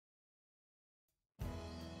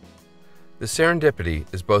The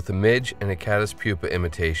Serendipity is both a midge and a caddis pupa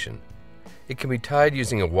imitation. It can be tied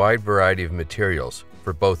using a wide variety of materials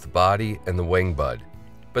for both the body and the wing bud,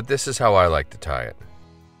 but this is how I like to tie it.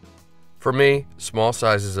 For me, small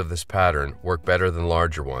sizes of this pattern work better than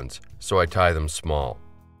larger ones, so I tie them small.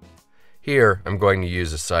 Here, I'm going to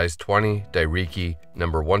use a size 20 Dai-Riki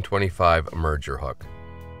number 125 emerger hook.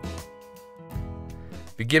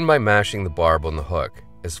 Begin by mashing the barb on the hook,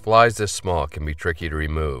 as flies this small can be tricky to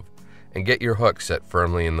remove, and get your hook set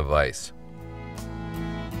firmly in the vise.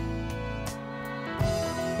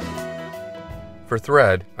 For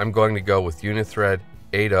thread, I'm going to go with Unithread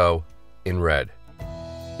 80 in red.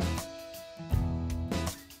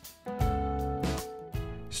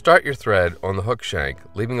 Start your thread on the hook shank,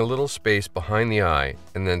 leaving a little space behind the eye,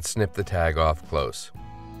 and then snip the tag off close.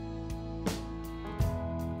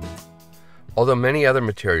 Although many other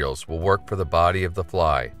materials will work for the body of the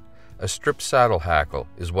fly, a strip saddle hackle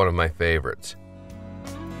is one of my favorites.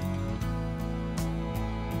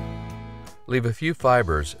 Leave a few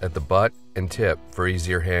fibers at the butt and tip for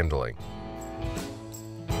easier handling.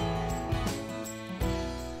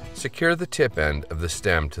 Secure the tip end of the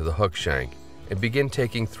stem to the hook shank and begin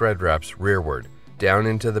taking thread wraps rearward, down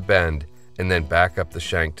into the bend, and then back up the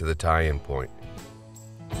shank to the tie-in point.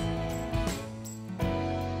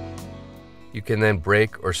 You can then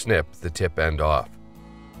break or snip the tip end off.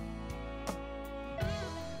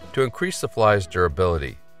 To increase the fly's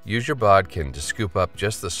durability, use your bodkin to scoop up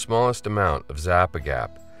just the smallest amount of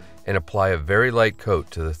Zap-A-Gap and apply a very light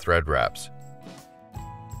coat to the thread wraps.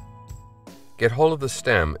 Get hold of the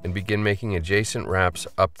stem and begin making adjacent wraps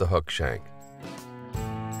up the hook shank.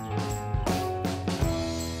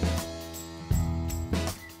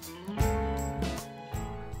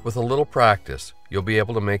 With a little practice, you'll be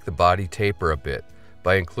able to make the body taper a bit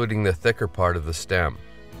by including the thicker part of the stem.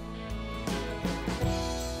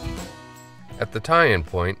 At the tie-in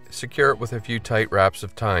point, secure it with a few tight wraps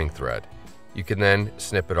of tying thread. You can then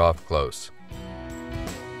snip it off close.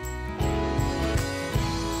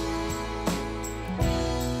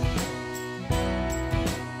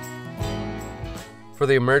 For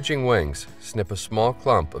the emerging wings, snip a small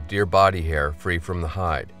clump of deer body hair free from the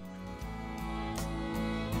hide.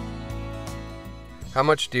 How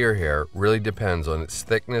much deer hair really depends on its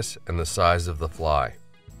thickness and the size of the fly.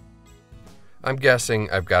 I'm guessing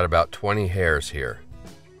I've got about 20 hairs here.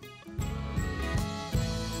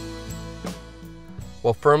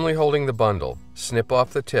 While firmly holding the bundle, snip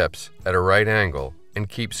off the tips at a right angle and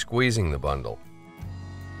keep squeezing the bundle.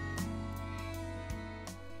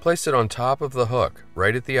 Place it on top of the hook,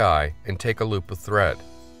 right at the eye, and take a loop of thread.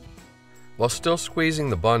 While still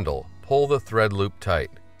squeezing the bundle, pull the thread loop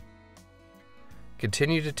tight.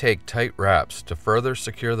 Continue to take tight wraps to further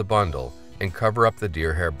secure the bundle and cover up the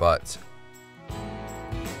deer hair butts.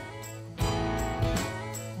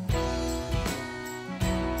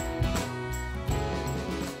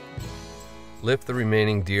 Lift the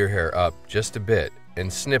remaining deer hair up just a bit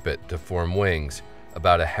and snip it to form wings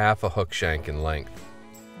about a half a hook shank in length.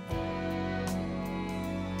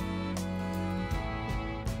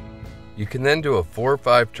 You can then do a 4 or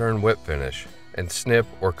 5 turn whip finish and snip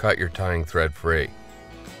or cut your tying thread free.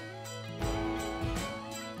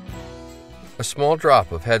 A small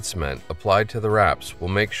drop of head cement applied to the wraps will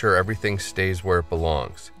make sure everything stays where it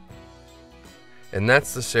belongs. And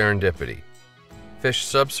that's the Serendipity. Fish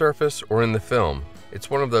subsurface or in the film,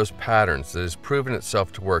 it's one of those patterns that has proven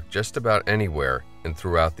itself to work just about anywhere and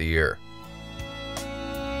throughout the year.